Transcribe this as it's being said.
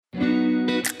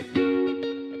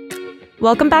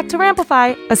Welcome back to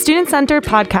Ramplify, a student-centered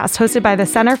podcast hosted by the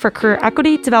Center for Career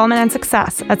Equity, Development, and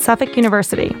Success at Suffolk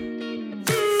University.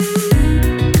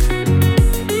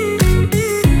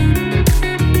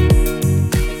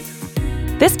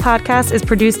 This podcast is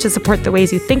produced to support the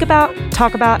ways you think about,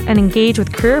 talk about, and engage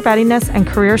with career readiness and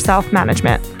career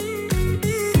self-management.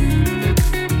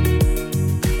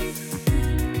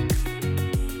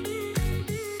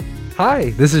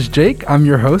 Hi, this is Jake. I'm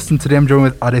your host, and today I'm joined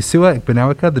with Adesuwa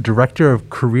Igbineweka, the Director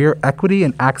of Career Equity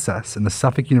and Access in the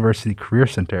Suffolk University Career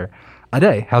Center.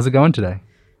 Ade, how's it going today?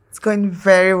 It's going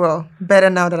very well. Better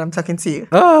now that I'm talking to you.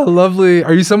 Oh, lovely.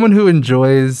 Are you someone who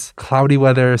enjoys cloudy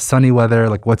weather, sunny weather?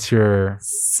 Like, what's your...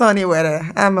 Sunny weather.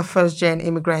 I'm a first-gen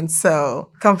immigrant, so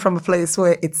come from a place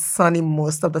where it's sunny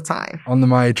most of the time. On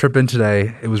my trip in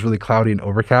today, it was really cloudy and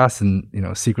overcast, and,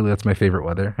 secretly that's my favorite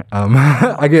weather.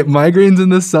 I get migraines in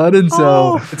the sun, and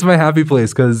so it's my happy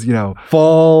place because,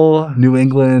 fall, New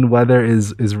England weather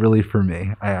is really for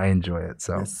me. I enjoy it,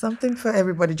 so. There's something for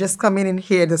everybody. Just coming in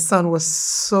here, the sun was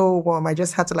so warm. I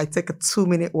just had to take a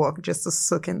 2-minute walk just to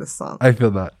soak in the sun. I feel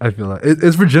that.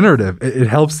 It's regenerative. It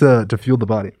helps to fuel the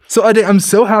body. So Ade, I'm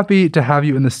so happy to have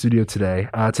you in the studio today.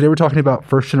 Today we're talking about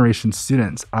first-generation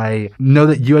students. I know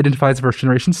that you identify as a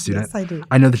first-generation student. Yes, I do.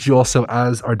 I know that you also,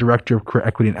 as our Director of Career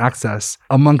Equity and Access,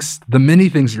 amongst the many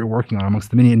things that you're working on, amongst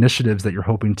the many initiatives that you're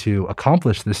hoping to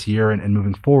accomplish this year and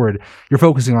moving forward, you're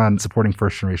focusing on supporting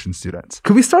first-generation students.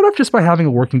 Could we start off just by having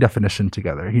a working definition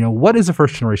together? What is a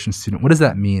first-generation student? What does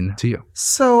that mean to you?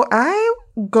 So I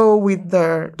go with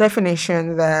the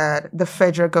definition that the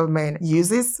federal government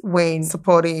uses when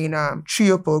supporting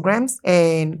TRIO programs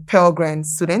and Pell Grant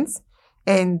students.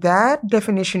 And that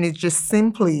definition is just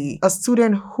simply a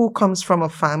student who comes from a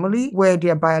family where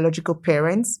their biological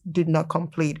parents did not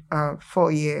complete a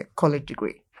 4-year college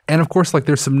degree. And of course,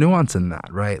 there's some nuance in that,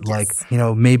 right? Yes.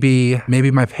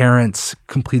 Maybe my parents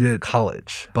completed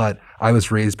college, but I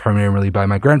was raised primarily by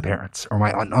my grandparents or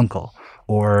my aunt and uncle,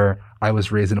 or I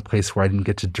was raised in a place where I didn't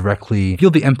get to directly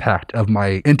feel the impact of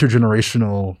my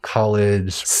intergenerational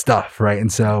college stuff, right?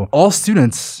 And so all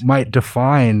students might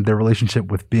define their relationship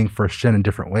with being first gen in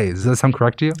different ways. Does that sound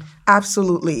correct to you?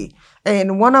 Absolutely.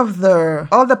 And one of the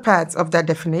other parts of that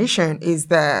definition is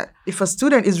that if a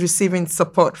student is receiving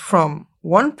support from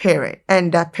one parent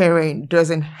and that parent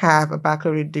doesn't have a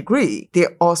baccalaureate degree,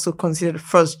 they're also considered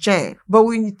first gen. But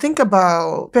when you think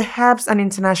about perhaps an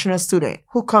international student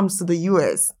who comes to the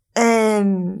US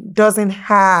and doesn't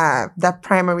have that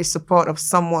primary support of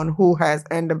someone who has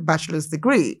earned a bachelor's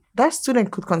degree, that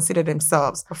student could consider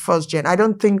themselves a first gen. I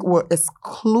don't think we're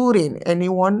excluding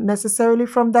anyone necessarily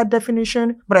from that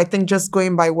definition, but I think just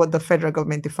going by what the federal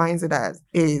government defines it as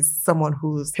is someone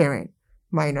whose parent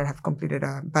might not have completed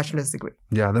a bachelor's degree.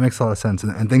 Yeah, that makes a lot of sense.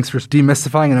 And thanks for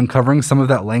demystifying and uncovering some of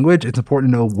that language. It's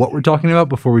important to know what we're talking about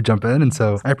before we jump in. And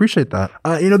so I appreciate that.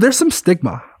 There's some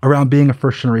stigma around being a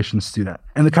first-generation student.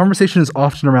 And the conversation is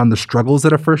often around the struggles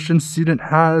that a first-gen student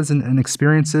has and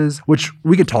experiences, which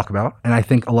we could talk about. And I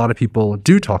think a lot of people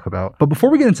do talk about. But before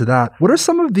we get into that, what are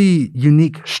some of the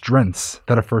unique strengths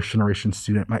that a first-generation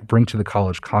student might bring to the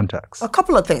college context? A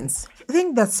couple of things. I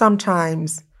think that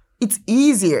sometimes it's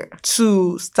easier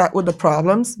to start with the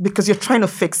problems because you're trying to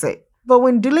fix it. But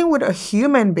when dealing with a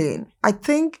human being, I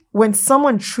think when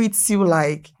someone treats you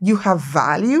like you have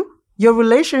value, your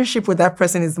relationship with that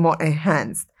person is more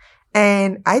enhanced.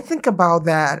 And I think about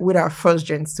that with our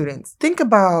first-gen students. Think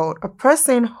about a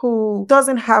person who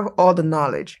doesn't have all the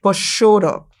knowledge, but showed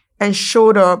up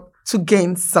to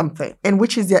gain something, and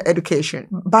which is their education.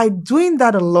 By doing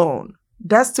that alone,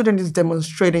 that student is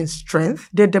demonstrating strength,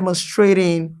 they're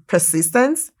demonstrating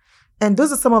persistence, and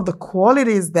those are some of the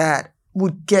qualities that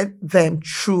would get them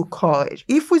through college.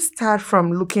 If we start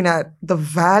from looking at the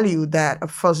value that a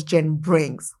first gen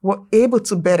brings, we're able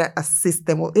to better assist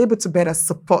them, we're able to better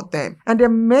support them. And there are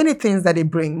many things that they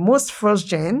bring. Most first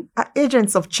gen are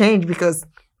agents of change because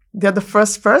they're the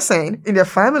first person in their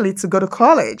family to go to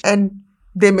college. And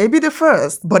they may be the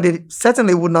first, but they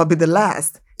certainly would not be the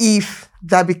last if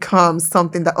that becomes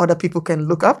something that other people can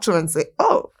look up to and say,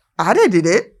 oh, Ade did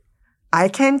it, I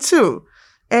can too.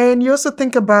 And you also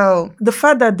think about the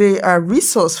fact that they are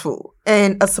resourceful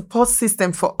and a support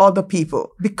system for other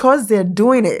people. Because they're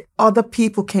doing it, other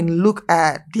people can look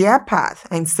at their path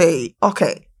and say,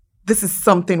 okay, this is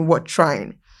something worth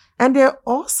trying. And they're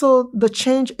also the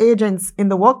change agents in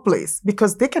the workplace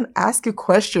because they can ask you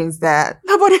questions that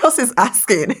nobody else is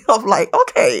asking. Of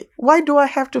okay, why do I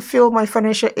have to fill my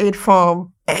financial aid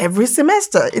form every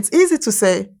semester? It's easy to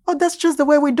say, oh, that's just the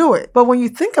way we do it. But when you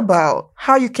think about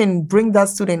how you can bring that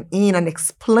student in and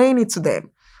explain it to them,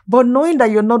 But knowing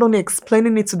that you're not only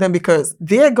explaining it to them because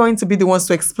they're going to be the ones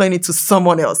to explain it to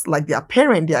someone else, like their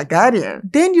parent, their guardian,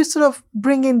 then you sort of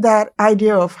bring in that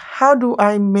idea of how do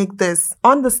I make this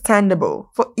understandable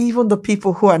for even the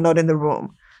people who are not in the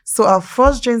room. So our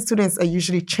first-gen students are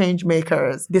usually change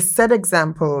makers. They set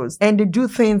examples and they do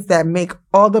things that make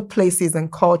other places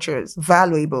and cultures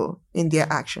valuable in their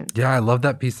action. Yeah, I love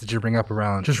that piece that you bring up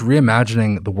around just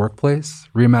reimagining the workplace,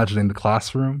 reimagining the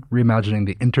classroom, reimagining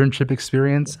the internship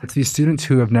experience. It's these students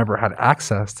who have never had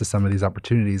access to some of these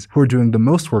opportunities who are doing the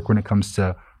most work when it comes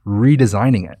to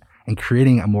redesigning it and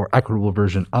creating a more equitable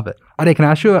version of it. Ade, can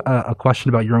I ask you a question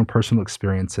about your own personal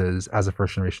experiences as a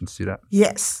first-generation student?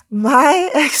 Yes.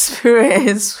 My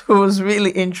experience was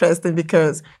really interesting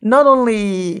because not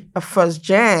only a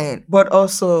first-gen, but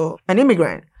also an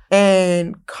immigrant.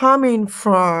 And coming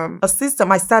from a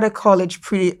system, I started college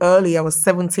pretty early. I was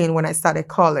 17 when I started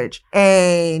college.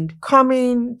 And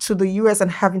coming to the US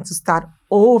and having to start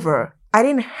over, I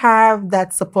didn't have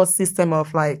that support system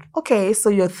of like, okay, so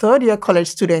you're a third-year college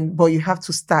student, but you have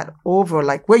to start over,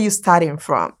 like where you starting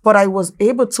from. But I was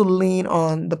able to lean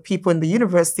on the people in the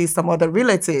university, some other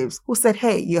relatives who said,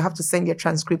 hey, you have to send your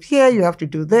transcript here, you have to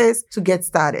do this to get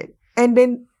started. And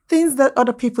then things that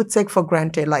other people take for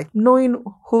granted, like knowing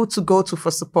who to go to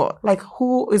for support, like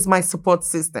who is my support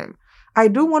system. I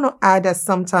do want to add that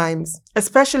sometimes,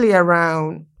 especially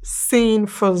around seeing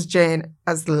first gen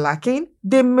as lacking,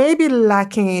 they may be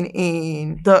lacking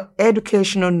in the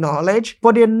educational knowledge,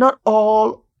 but they're not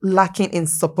all lacking in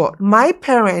support. My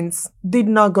parents did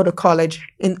not go to college.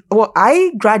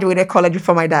 I graduated college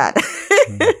before my dad.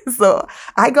 So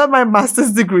I got my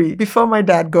master's degree before my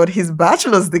dad got his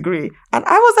bachelor's degree. And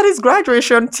I was at his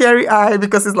graduation teary-eyed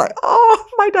because it's like, oh,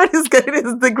 my dad is getting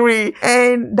his degree.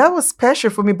 And that was special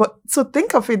for me. But so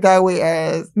think of it that way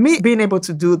as me being able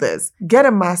to do this, get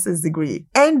a master's degree,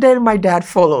 and then my dad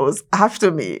follows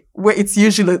after me, where it's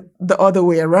usually the other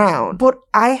way around. But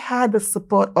I had the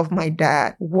support of my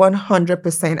dad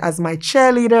 100% as my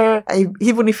cheerleader.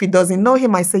 Even if he doesn't know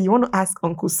him, I say, you want to ask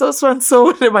Uncle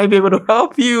so-and-so, they might be able to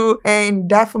help you. And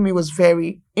that for me was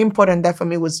very important. That for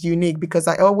me was unique because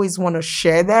I always want to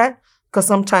share that, because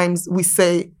sometimes we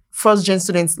say first-gen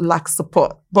students lack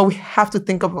support, but we have to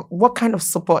think of what kind of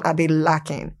support are they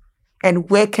lacking and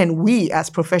where can we as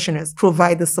professionals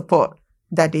provide the support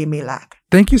that they may lack.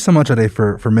 Thank you so much, Ade,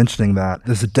 for mentioning that.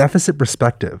 This deficit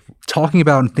perspective, talking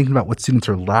about and thinking about what students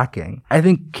are lacking, I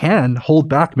think can hold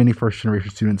back many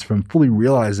first-generation students from fully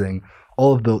realizing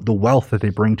all of the wealth that they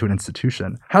bring to an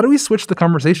institution. How do we switch the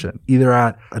conversation, either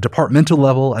at a departmental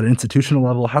level, at an institutional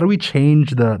level? How do we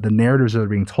change the narratives that are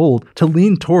being told to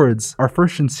lean towards our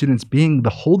first-gen students being the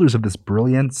holders of this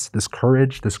brilliance, this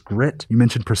courage, this grit? You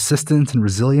mentioned persistence and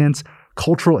resilience,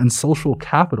 cultural and social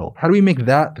capital. How do we make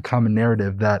that the common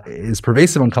narrative that is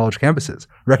pervasive on college campuses,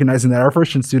 recognizing that our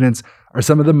first-gen students are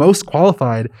some of the most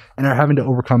qualified and are having to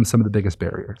overcome some of the biggest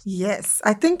barriers? Yes,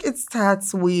 I think it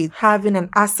starts with having an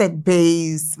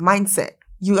asset-based mindset.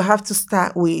 You have to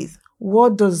start with,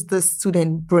 what does this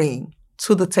student bring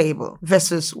to the table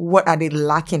versus what are they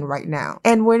lacking right now?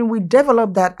 And when we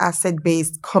develop that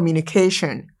asset-based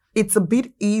communication, it's a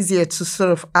bit easier to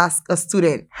sort of ask a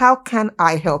student, how can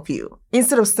I help you?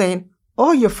 Instead of saying,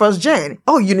 oh, you're first gen.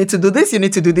 Oh, you need to do this, you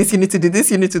need to do this, you need to do this,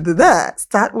 you need to do that.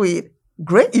 Start with,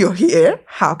 great, you're here.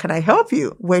 How can I help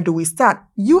you? Where do we start?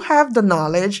 You have the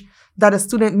knowledge that a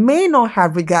student may not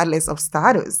have regardless of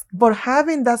status, but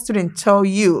having that student tell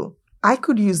you, I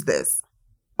could use this,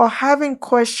 or having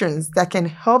questions that can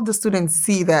help the students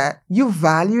see that you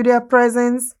value their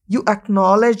presence, you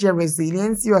acknowledge their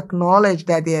resilience, you acknowledge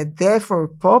that they're there for a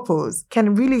purpose,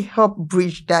 can really help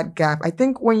bridge that gap. I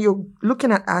think when you're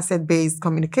looking at asset-based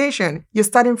communication, you're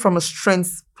starting from a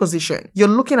strengths position. You're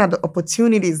looking at the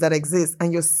opportunities that exist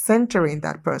and you're centering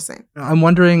that person. I'm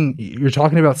wondering, you're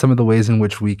talking about some of the ways in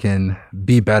which we can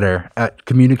be better at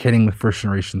communicating with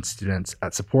first-generation students,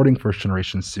 at supporting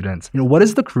first-generation students. What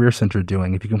is the Career Center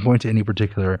doing? If you can point to any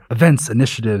particular events,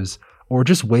 initiatives, or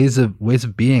just ways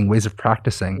of being, ways of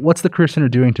practicing. What's the Career Center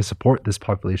doing to support this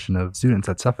population of students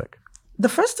at Suffolk? The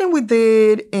first thing we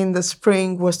did in the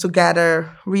spring was to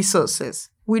gather resources.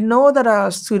 We know that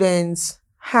our students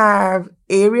have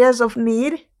areas of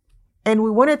need, and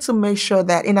we wanted to make sure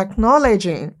that in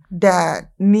acknowledging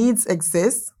that needs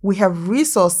exist, we have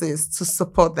resources to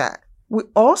support that. We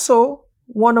also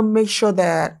want to make sure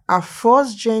that our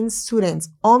first-gen students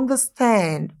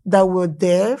understand that we're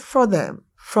there for them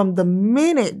from the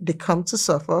minute they come to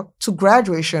Suffolk to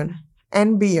graduation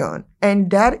and beyond.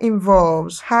 And that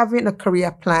involves having a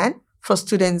career plan for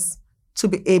students to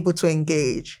be able to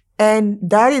engage. And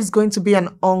that is going to be an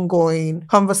ongoing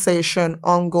conversation,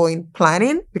 ongoing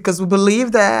planning, because we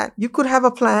believe that you could have a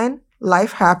plan,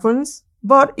 life happens,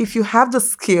 but if you have the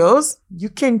skills, you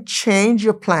can change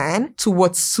your plan to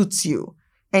what suits you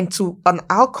and to an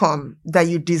outcome that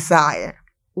you desire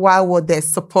while we're there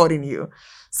supporting you.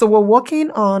 So we're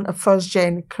working on a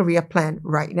first-gen career plan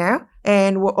right now.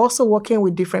 And we're also working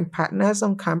with different partners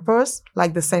on campus,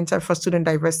 like the Center for Student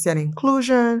Diversity and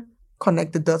Inclusion,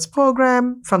 Connect the Dots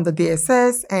program from the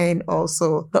DSS, and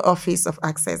also the Office of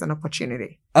Access and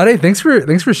Opportunity. Ade, thanks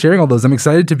for sharing all those. I'm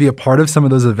excited to be a part of some of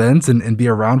those events and be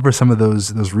around for some of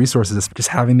those resources, just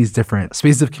having these different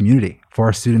spaces of community for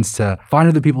our students to find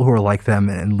other people who are like them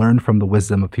and learn from the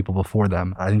wisdom of people before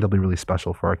them. I think they'll be really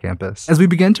special for our campus. As we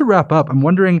begin to wrap up, I'm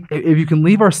wondering if you can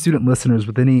leave our student listeners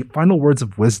with any final words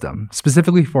of wisdom,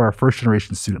 specifically for our first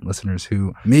generation student listeners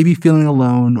who may be feeling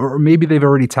alone, or maybe they've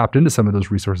already tapped into some of those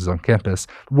resources on campus.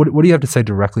 What do you have to say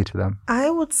directly to them? I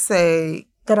would say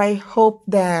that I hope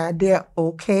that they're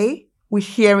okay with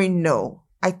hearing no.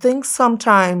 I think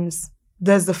sometimes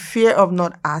there's the fear of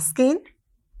not asking,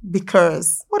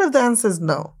 because what if the answer is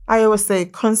no? I always say,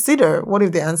 consider what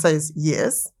if the answer is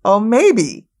yes, or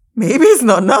maybe it's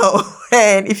not no.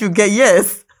 And if you get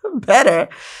yes, better.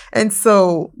 And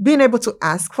so being able to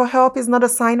ask for help is not a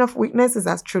sign of weakness, it's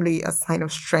actually a sign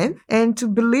of strength. And to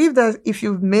believe that if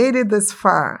you've made it this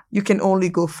far, you can only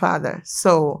go farther.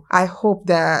 So I hope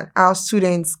that our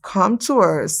students come to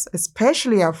us,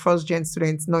 especially our first-gen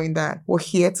students, knowing that we're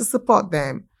here to support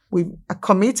them. We are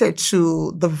committed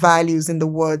to the values and the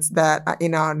words that are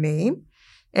in our name.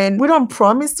 And we don't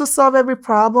promise to solve every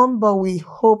problem, but we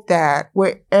hope that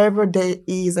wherever there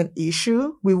is an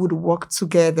issue, we would work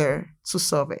together to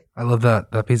solve it. I love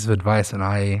that piece of advice, and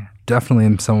I definitely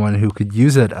am someone who could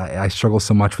use it. I struggle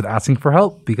so much with asking for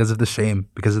help because of the shame,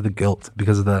 because of the guilt,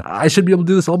 because of the, I should be able to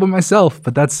do this all by myself,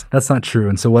 but that's not true.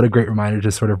 And so what a great reminder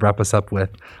to sort of wrap us up with.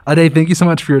 Ade, thank you so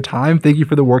much for your time. Thank you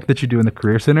for the work that you do in the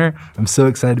Career Center. I'm so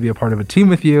excited to be a part of a team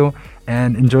with you,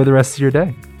 and enjoy the rest of your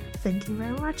day. Thank you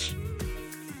very much.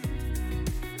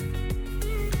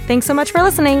 Thanks so much for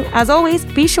listening. As always,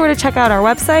 be sure to check out our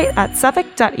website at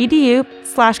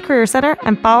suffolk.edu/career center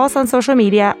and follow us on social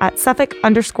media at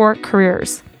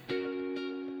Suffolk_careers.